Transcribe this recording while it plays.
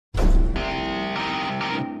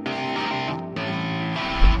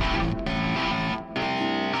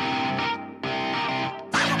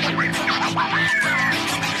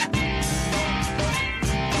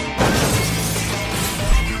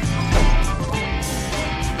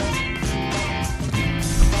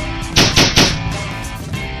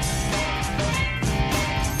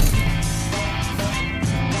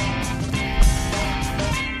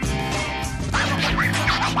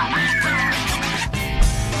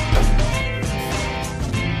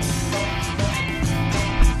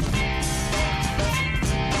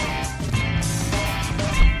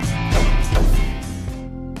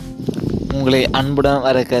உங்களை அன்புடன்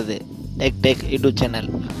வரக்கிறது tech YouTube channel.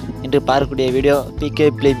 இன்று பார்க்கக்கூடிய வீடியோ பிகே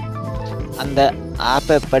பிலிம் அந்த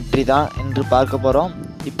ஆப்பை பற்றி தான் இன்று பார்க்க போகிறோம்.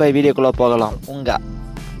 இப்போ வீடியோக்குள்ளே போகலாம்.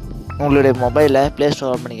 உங்களுடைய மொபைலில் ப்ளே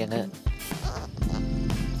ஸ்டோர் ஓப்பன் பண்ணிக்கோங்க.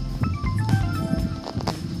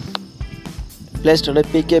 ப்ளே ஸ்டோரில்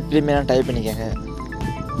பிகே பிலிம் டைப் பண்ணிக்கோங்க.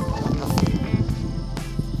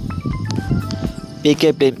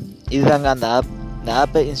 பிகே பிலிம் இதுதாங்க அந்த ஆப். இந்த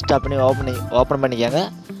ஆப்பை இன்ஸ்டால் பண்ணி ஓப்பன் பண்ணிக்கோங்க.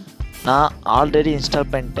 நான் ஆல்ரெடி இன்ஸ்டால்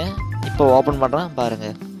பண்ணிட்டேன். இப்போ ஓப்பன் பண்ணுறேன்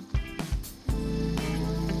பாருங்கள்.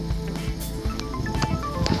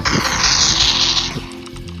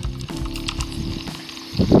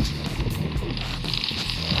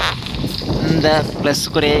 இந்த ப்ளஸ்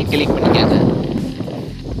குறையை கிளிக் பண்ணிக்கோங்க.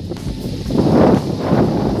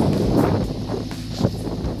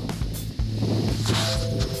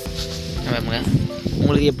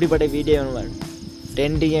 உங்களுக்கு எப்படிப்பட்ட வீடியோ வேணுமா?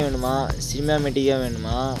 ட்ரெண்டிங்காக வேணுமா? சினிமாமேட்டிக்காக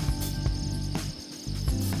வேணுமா?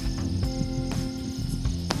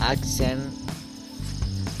 ஆக்ஷன்,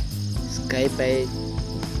 ஸ்கைபை,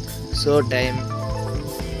 ஷோ டைம்,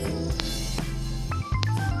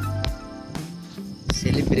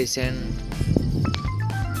 செலிப்ரேஷன்,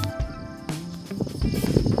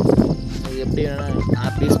 இது எப்படி வேணும்னா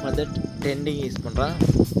ஆப் யூஸ் பண்ணுறது ட்ரெண்டிங் யூஸ் பண்ணுறேன்.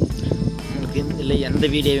 உங்களுக்கு இல்லை எந்த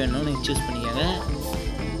வீடியோ வேணும்னு நீங்கள் சூஸ் பண்ணிக்கோங்க.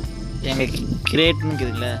 எங்கள் கிரியேட்னு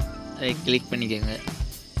இருக்குதுல்ல, அதை கிளிக் பண்ணிக்கோங்க.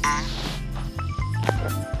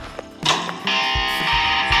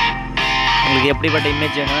 உங்களுக்கு எப்படிப்பட்ட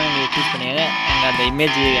இமேஜ் வேணும்னா நீங்கள் சூஸ் பண்ணிக்கோங்க. எங்கள் அந்த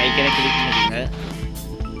இமேஜ் ஐக்கனை கிளிக் பண்ணிக்கோங்க.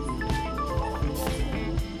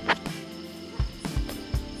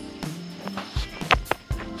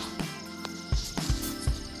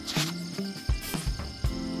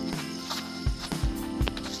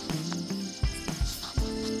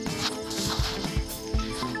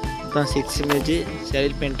 இப்போ 6 இமேஜ்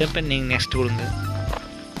செலக்ட் பண்ணிட்டு இப்போ நீங்கள் நெக்ஸ்ட் கொடுங்க.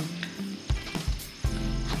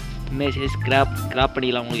 இமேஜ் சைஸ் கிராப்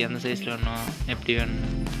பண்ணிக்கலாம். உங்களுக்கு எந்த சைஸில் வேணும், எப்படி வேணும்.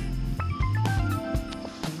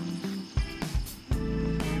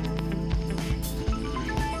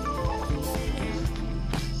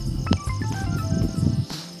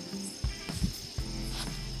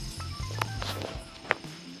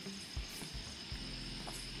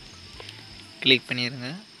 கிளிக் பண்ணிடுங்க.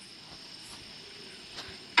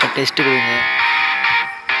 இப்போ டெஸ்ட்டு கொடுங்க.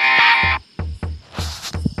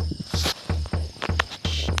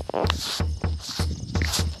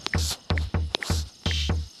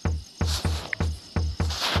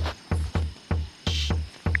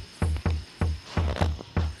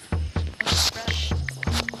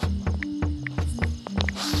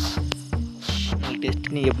 டெஸ்ட்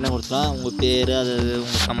நீங்கள் எப்படின்னா கொடுத்துக்கலாம். உங்கள் பேர், அதாவது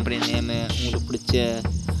உங்கள் கம்பெனி நேமு, உங்களுக்கு பிடிச்ச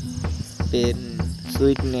பேர்,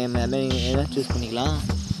 ஸ்வீட் நேம், அதை நீங்கள் எதாவது சூஸ் பண்ணிக்கலாம்.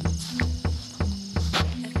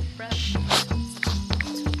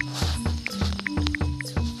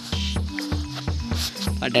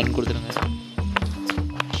 டன் கொடுத்துருங்க.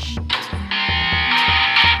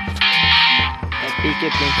 PK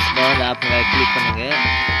films download app click பண்ணுங்கள்.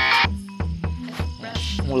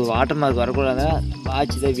 உங்களுக்கு வாட்டர் மார்க் வரக்கூடாது.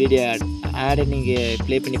 வாட்ச் த வீடியோ ஆடை நீங்கள்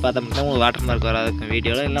ப்ளே பண்ணி பார்த்தா மட்டும் உங்களுக்கு வாட்டர் மார்க் வராது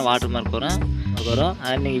வீடியோவில். இல்லை வாட்டர் மார்க் வரும்.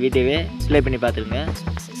 அதை நீங்கள் வீடியோவே ப்ளே பண்ணி பார்த்துருங்க.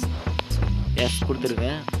 எஸ் கொடுத்துருங்க.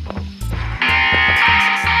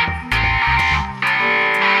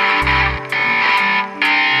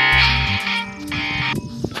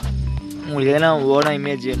 உங்களுக்கு எதனா ஓனா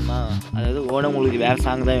இமேஜ் வேணுமா? அதாவது ஓனா உங்களுக்கு வேறு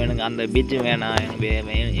சாங் தான் வேணுங்க, அந்த பீச்சும் வேணாம்,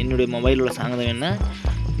 என்னுடைய மொபைலில் உள்ள சாங் தான் வேணும்னா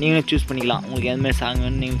நீங்களும் சூஸ் பண்ணிக்கலாம். உங்களுக்கு எதுமாதிரி சாங்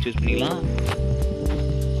வேணும் நீங்கள் சூஸ் பண்ணிக்கலாம்.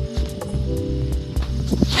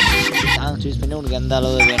 சாங் சூஸ் பண்ணி உங்களுக்கு எந்த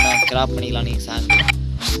அளவு வேணும் கிராப் பண்ணிக்கலாம். நீங்கள் சாங்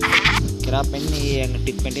கிராப் பண்ணி நீங்கள் எங்கள்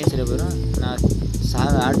டிக் பண்ணிட்டே சரி போயிடும். நான்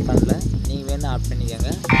சாங் ஆட் பண்ணல, நீங்கள் வேணால் ஆட் பண்ணிக்கோங்க.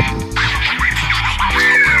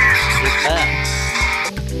 இப்போ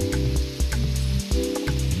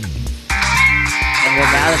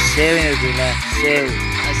எங்கள் மேலே சேவ்னு இருக்குதுல்ல,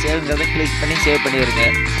 சேவ்ங்கிறத கிளிக் பண்ணி சேவ் பண்ணிடுங்க.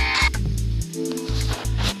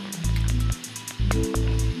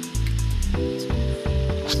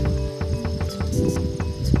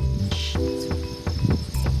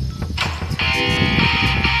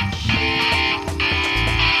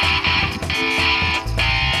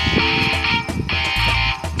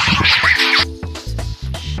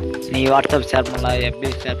 நீங்கள் வாட்ஸ்அப் ஷேர் பண்ணலாம், FB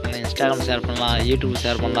ஷேர் பண்ணலாம், இன்ஸ்டாகிராம் ஷேர் பண்ணலாம், யூடியூப்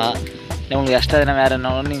ஷேர் பண்ணலாம். இல்லை உங்களுக்கு எக்ஸ்ட்ரா எதனா வேறு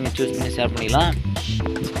என்னன்னு நீங்கள் சூஸ் பண்ணி ஷேர் பண்ணிக்கலாம்.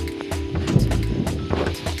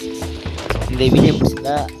 இந்த வீடியோ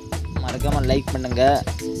பிடிச்சிருந்தா மறக்காமல் லைக் பண்ணுங்கள்,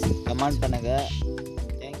 கமெண்ட் பண்ணுங்கள்.